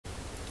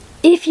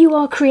If you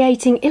are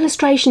creating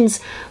illustrations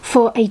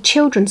for a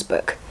children's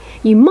book,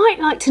 you might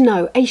like to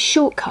know a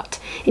shortcut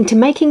into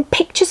making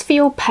pictures for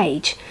your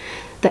page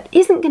that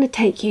isn't going to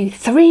take you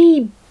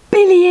 3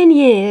 billion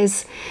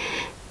years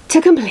to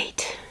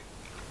complete.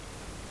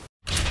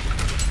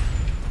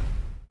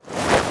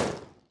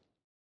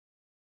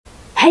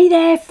 Hey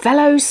there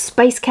fellow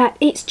Space Cat,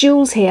 it's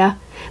Jules here,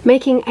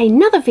 making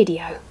another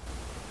video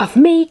of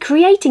me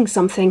creating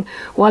something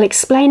while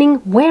explaining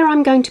where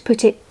I'm going to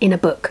put it in a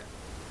book.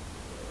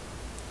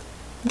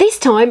 This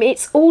time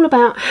it's all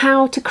about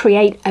how to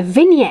create a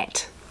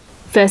vignette.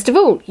 First of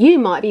all, you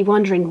might be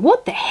wondering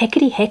what the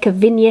heckity heck a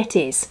vignette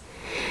is.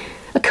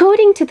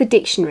 According to the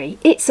dictionary,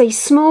 it's a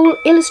small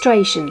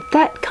illustration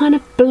that kind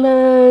of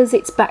blurs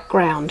its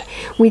background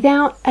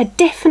without a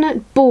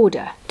definite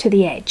border to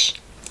the edge.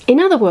 In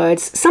other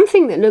words,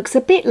 something that looks a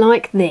bit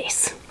like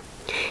this.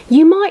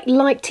 You might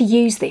like to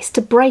use this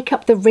to break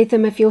up the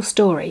rhythm of your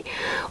story,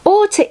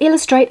 or to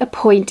illustrate a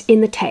point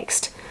in the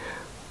text,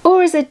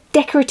 or as a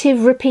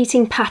decorative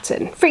repeating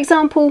pattern, for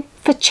example,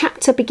 for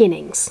chapter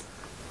beginnings.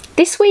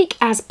 This week,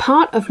 as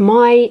part of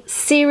my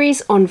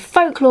series on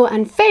folklore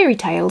and fairy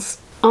tales,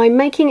 I'm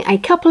making a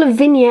couple of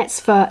vignettes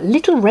for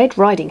Little Red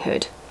Riding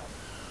Hood.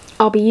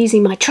 I'll be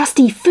using my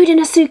trusty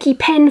Fudenosuke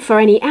pen for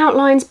any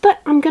outlines, but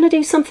I'm going to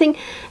do something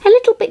a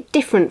little bit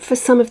different for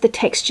some of the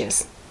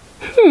textures.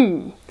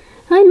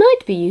 I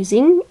might be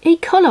using a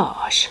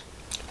collage.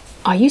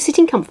 Are you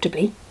sitting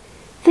comfortably?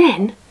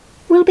 Then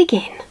we'll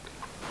begin.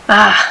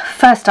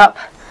 First up,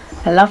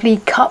 a lovely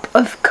cup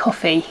of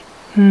coffee.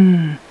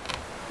 A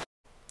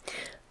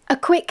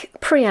quick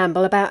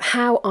preamble about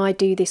how I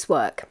do this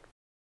work.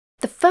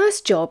 The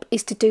first job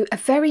is to do a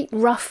very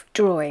rough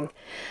drawing,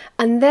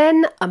 and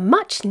then a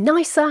much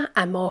nicer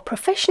and more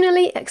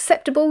professionally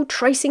acceptable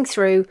tracing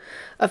through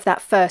of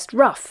that first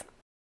rough.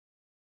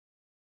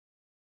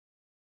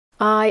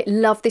 I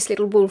love this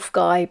little wolf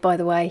guy, by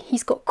the way.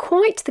 He's got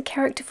quite the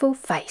characterful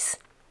face.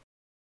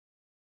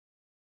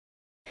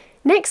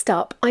 Next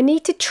up, I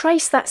need to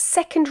trace that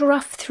second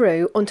rough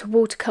through onto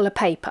watercolour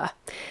paper,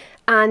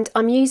 and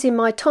I'm using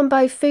my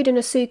Tombow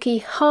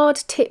Fudenosuke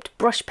hard-tipped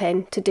brush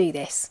pen to do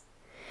this.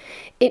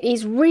 It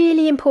is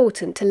really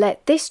important to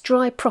let this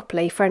dry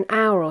properly for an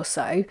hour or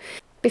so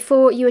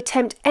before you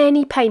attempt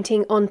any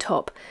painting on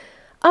top,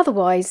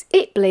 otherwise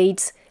it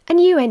bleeds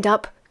and you end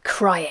up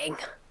crying.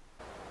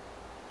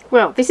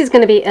 Well, this is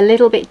going to be a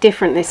little bit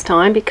different this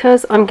time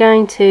because I'm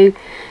going to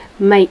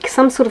make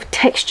some sort of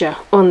texture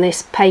on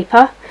this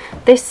paper.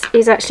 This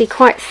is actually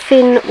quite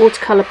thin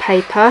watercolour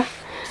paper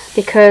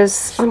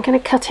because I'm going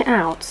to cut it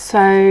out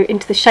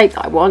into the shape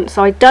that I want,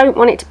 so I don't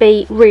want it to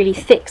be really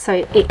thick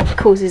so it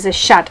causes a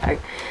shadow.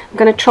 I'm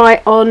going to try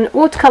it on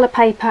watercolour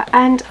paper,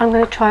 and I'm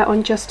going to try it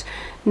on just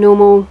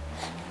normal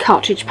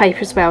cartridge paper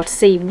as well to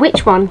see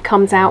which one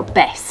comes out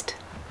best.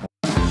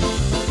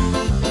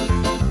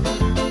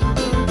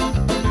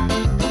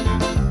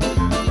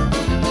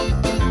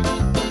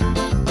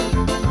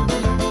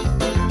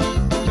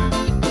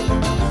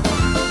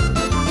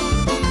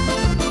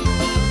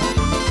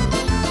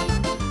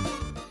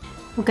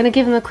 I'm going to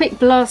give them a quick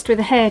blast with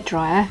a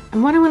hairdryer,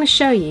 and what I want to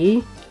show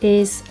you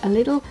is a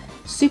little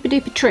super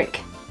duper trick.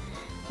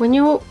 When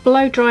you're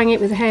blow drying it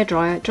with a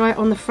hairdryer, dry it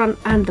on the front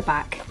and the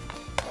back.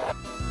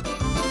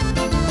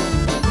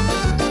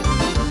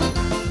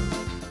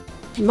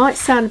 It might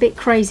sound a bit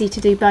crazy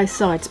to do both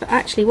sides, but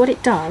actually what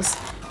it does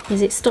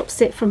is it stops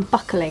it from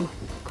buckling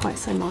quite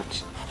so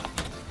much.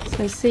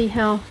 So see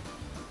how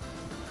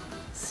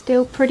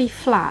still pretty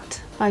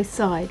flat both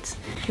sides.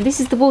 And this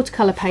is the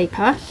watercolour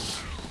paper.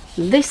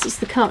 This is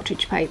the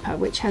cartridge paper,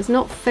 which has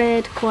not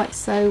fared quite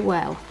so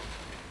well.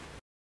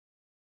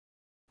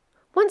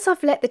 Once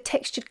I've let the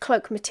textured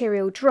cloak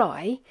material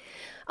dry,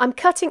 I'm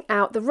cutting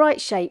out the right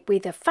shape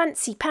with a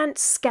fancy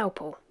pants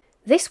scalpel.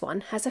 This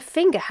one has a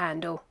finger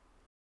handle.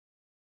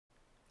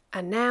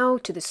 And now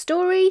to the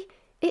story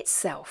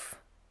itself.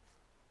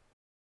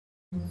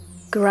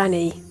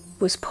 Granny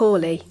was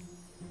poorly.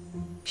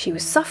 She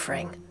was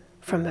suffering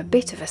from a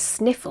bit of a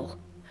sniffle.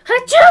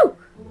 Achoo!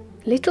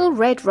 Little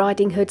Red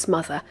Riding Hood's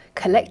mother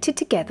collected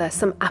together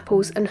some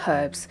apples and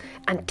herbs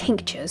and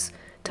tinctures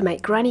to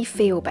make Granny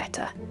feel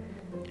better,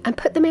 and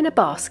put them in a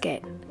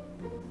basket.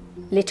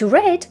 Little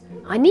Red,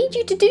 I need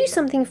you to do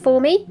something for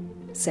me,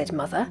 said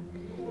Mother.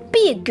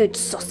 Be a good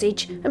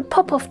sausage and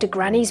pop off to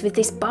Granny's with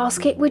this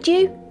basket, would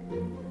you?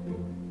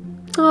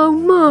 Oh,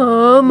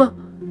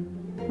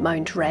 Mum,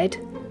 moaned Red.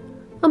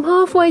 I'm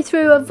halfway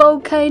through a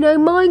volcano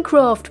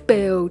Minecraft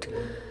build.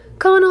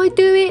 Can't I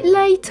do it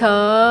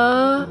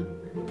later?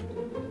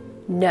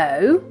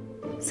 No,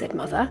 said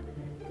Mother.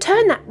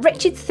 Turn that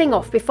wretched thing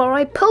off before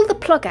I pull the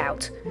plug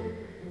out.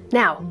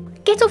 Now,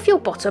 get off your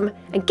bottom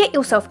and get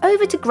yourself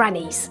over to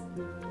Granny's.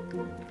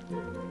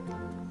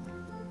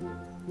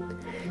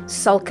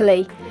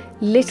 Sulkily,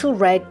 Little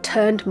Red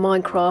turned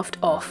Minecraft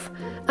off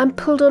and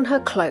pulled on her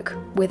cloak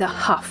with a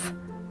huff.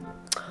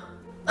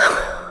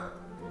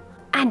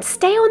 And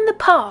stay on the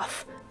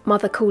path,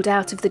 Mother called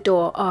out of the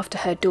door after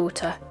her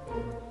daughter.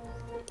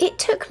 It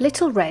took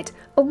Little Red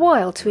a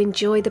while to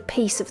enjoy the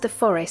peace of the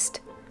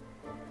forest.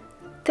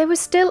 There was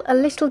still a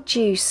little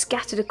dew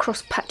scattered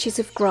across patches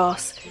of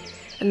grass,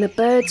 and the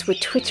birds were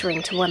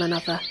twittering to one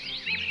another.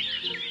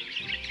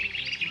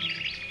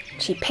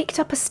 She picked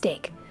up a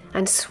stick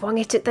and swung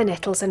it at the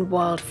nettles and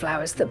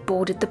wildflowers that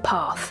bordered the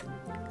path.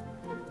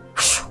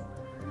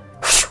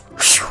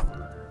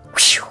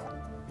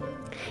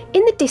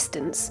 In the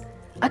distance,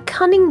 a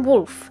cunning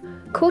wolf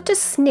caught a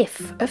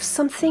sniff of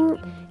something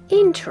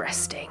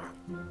interesting.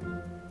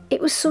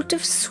 It was sort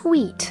of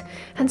sweet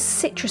and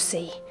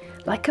citrusy,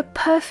 like a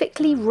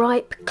perfectly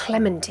ripe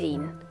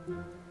clementine.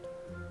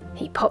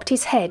 He popped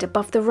his head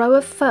above the row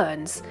of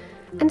ferns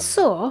and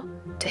saw,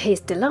 to his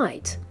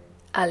delight,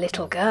 a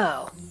little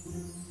girl.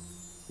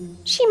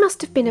 She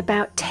must have been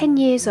about 10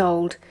 years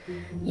old,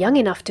 young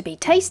enough to be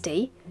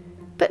tasty,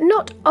 but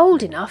not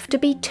old enough to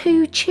be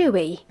too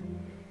chewy.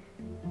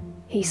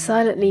 He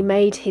silently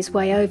made his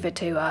way over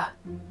to her.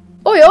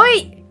 "Oi,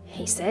 oi!"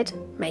 he said,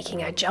 making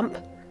her jump.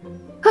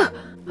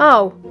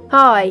 "Oh,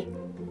 hi,"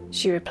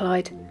 she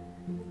replied.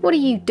 "What are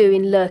you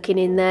doing lurking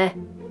in there?"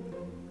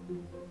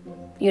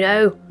 "You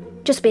know,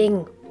 just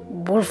being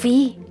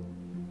wolfy,"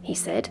 he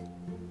said.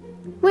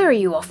 "Where are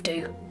you off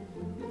to?"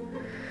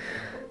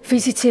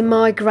 "Visiting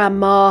my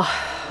grandma,"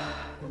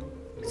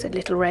 said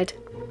Little Red.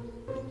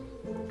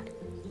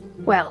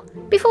 "Well,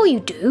 before you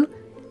do,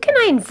 can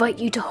I invite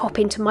you to hop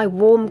into my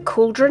warm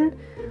cauldron?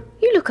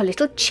 You look a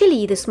little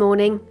chilly this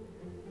morning."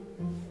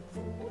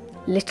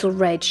 Little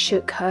Red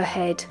shook her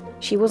head.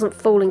 She wasn't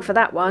falling for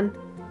that one.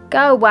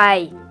 "Go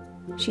away,"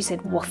 she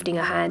said, wafting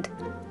her hand.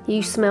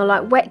 "You smell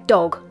like wet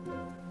dog."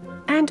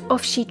 And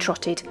off she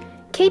trotted,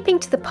 keeping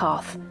to the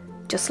path,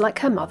 just like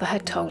her mother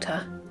had told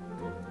her.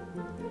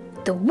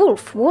 The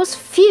wolf was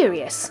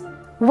furious.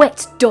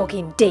 Wet dog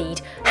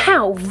indeed!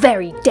 How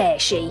very dare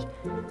she!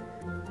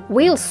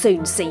 "We'll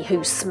soon see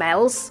who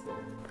smells."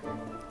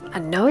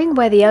 And knowing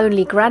where the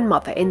only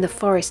grandmother in the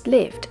forest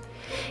lived,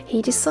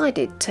 he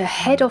decided to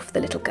head off the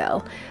little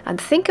girl and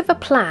think of a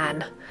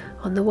plan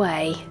on the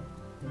way.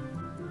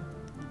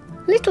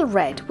 Little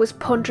Red was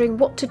pondering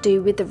what to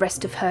do with the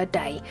rest of her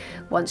day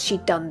once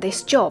she'd done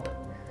this job.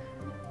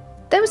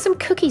 There were some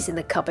cookies in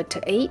the cupboard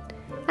to eat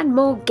and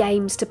more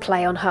games to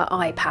play on her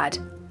iPad.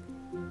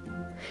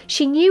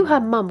 She knew her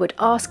mum would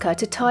ask her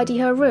to tidy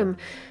her room,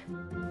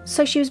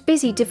 so she was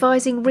busy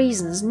devising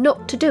reasons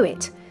not to do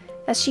it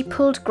as she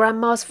pulled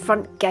Grandma's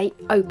front gate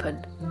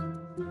open.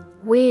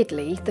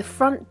 Weirdly, the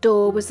front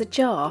door was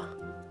ajar.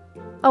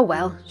 "Oh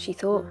well," she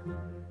thought,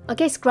 "I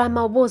guess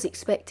Grandma was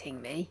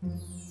expecting me."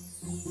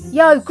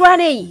 "Yo,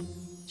 Granny!"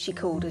 she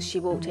called as she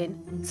walked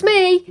in. "It's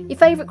me, your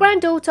favourite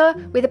granddaughter,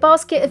 with a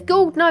basket of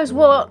God knows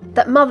what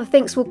that Mother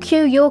thinks will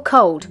cure your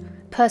cold.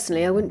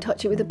 Personally, I wouldn't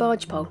touch it with a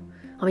barge pole.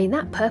 I mean,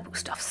 that purple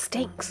stuff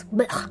stinks.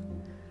 Blech."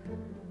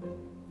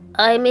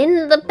 "I'm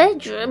in the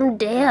bedroom,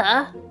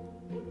 dear,"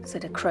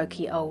 said a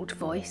croaky old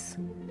voice.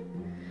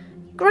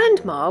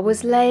 Grandma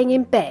was laying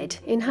in bed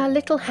in her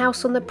little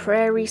house on the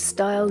prairie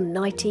style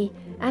nightie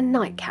and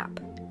nightcap.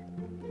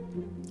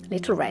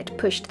 Little Red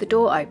pushed the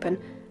door open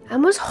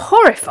and was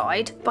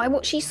horrified by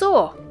what she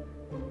saw.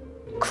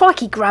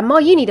 "Crikey, Grandma,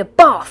 you need a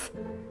bath,"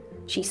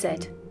 she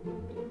said.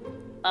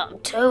 "I'm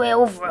too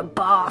ill for a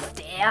bath,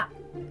 dear,"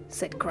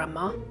 said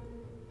Grandma.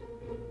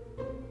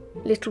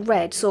 Little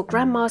Red saw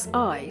Grandma's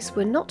eyes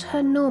were not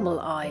her normal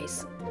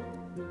eyes.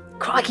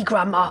 "Crikey,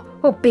 Grandma,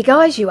 what big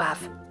eyes you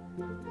have!"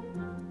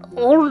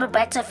 "All the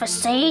better for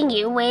seeing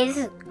you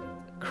with,"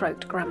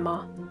 croaked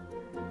Grandma.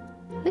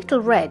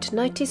 Little Red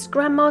noticed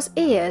Grandma's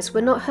ears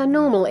were not her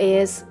normal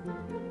ears.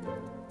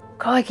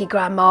 "Crikey,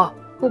 Grandma,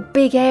 what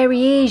big hairy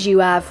ears you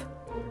have!"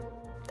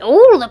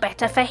 "All the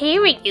better for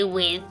hearing you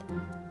with,"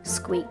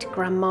 squeaked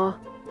Grandma.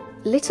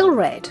 Little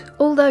Red,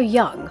 although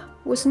young,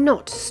 was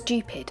not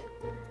stupid.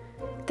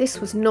 This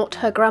was not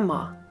her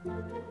grandma.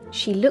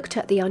 She looked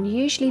at the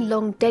unusually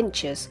long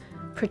dentures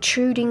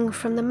protruding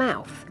from the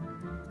mouth.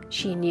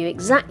 She knew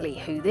exactly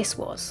who this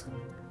was.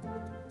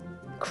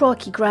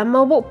 "Crikey,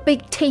 Grandma, what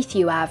big teeth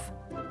you have!"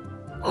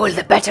 "All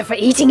the better for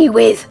eating you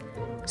with!"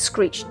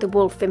 screeched the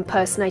wolf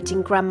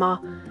impersonating Grandma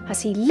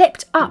as he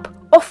leapt up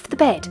off the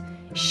bed,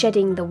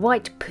 shedding the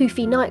white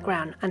poofy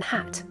nightgown and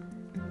hat.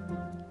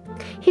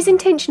 His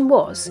intention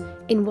was,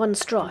 in one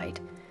stride,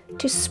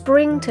 to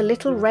spring to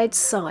Little Red's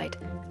side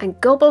and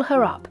gobble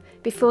her up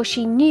before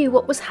she knew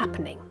what was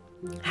happening.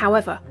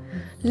 However,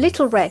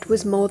 Little Red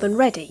was more than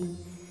ready.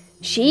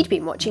 She'd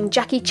been watching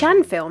Jackie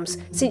Chan films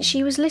since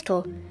she was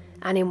little,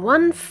 and in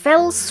one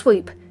fell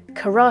swoop,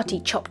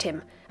 karate chopped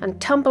him and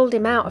tumbled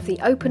him out of the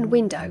open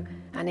window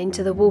and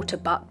into the water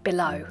butt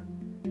below.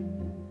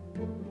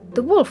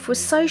 The wolf was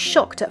so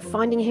shocked at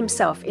finding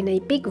himself in a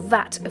big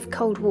vat of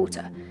cold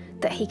water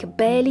that he could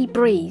barely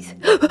breathe.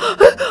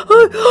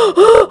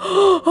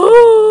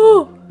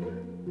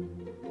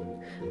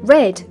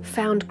 Red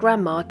found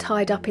Grandma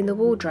tied up in the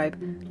wardrobe,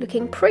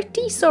 looking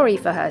pretty sorry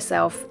for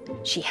herself.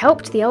 She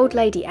helped the old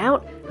lady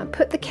out and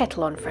put the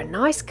kettle on for a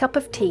nice cup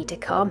of tea to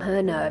calm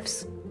her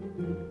nerves.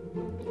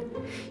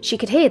 She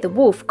could hear the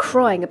wolf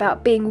crying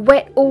about being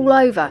wet all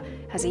over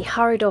as he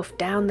hurried off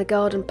down the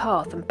garden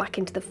path and back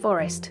into the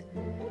forest.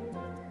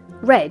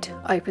 Red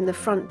opened the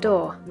front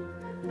door.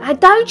 "And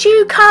don't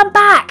you come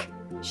back,"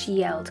 she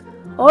yelled,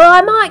 "or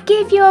I might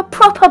give you a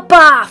proper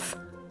bath."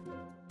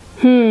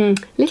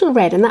 Little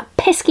Red and that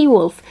pesky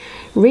wolf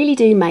really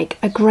do make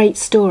a great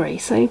story,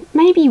 so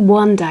maybe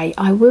one day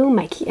I will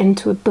make it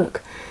into a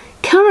book.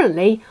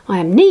 Currently, I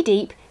am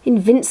knee-deep in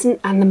Vincent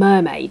and the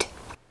Mermaid.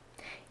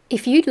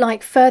 If you'd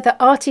like further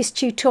artist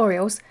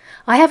tutorials,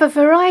 I have a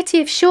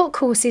variety of short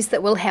courses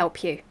that will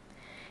help you.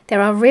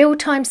 There are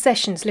real-time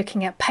sessions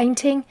looking at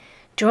painting,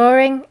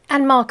 drawing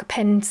and marker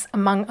pens,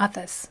 among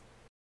others.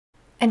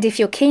 And if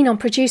you're keen on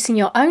producing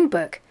your own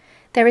book,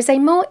 there is a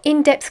more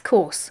in-depth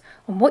course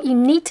on what you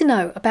need to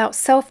know about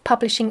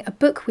self-publishing a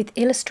book with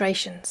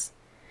illustrations.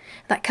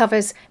 That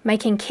covers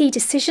making key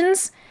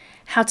decisions,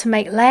 how to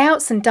make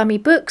layouts and dummy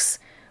books,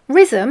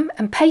 rhythm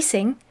and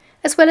pacing,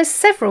 as well as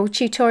several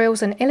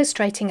tutorials on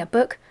illustrating a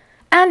book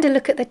and a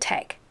look at the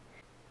tech.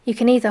 You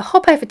can either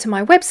hop over to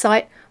my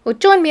website or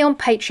join me on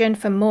Patreon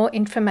for more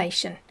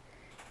information.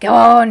 Go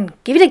on,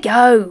 give it a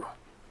go!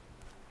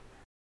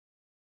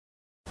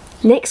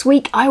 Next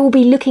week I will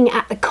be looking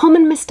at the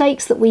common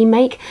mistakes that we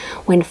make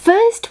when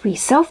first we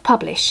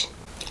self-publish.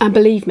 And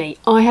believe me,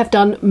 I have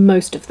done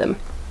most of them.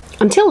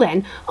 Until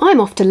then,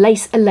 I'm off to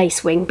lace a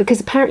lace wing because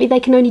apparently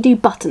they can only do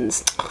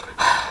buttons.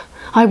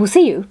 I will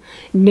see you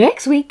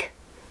next week.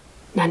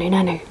 Nanu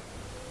nanu.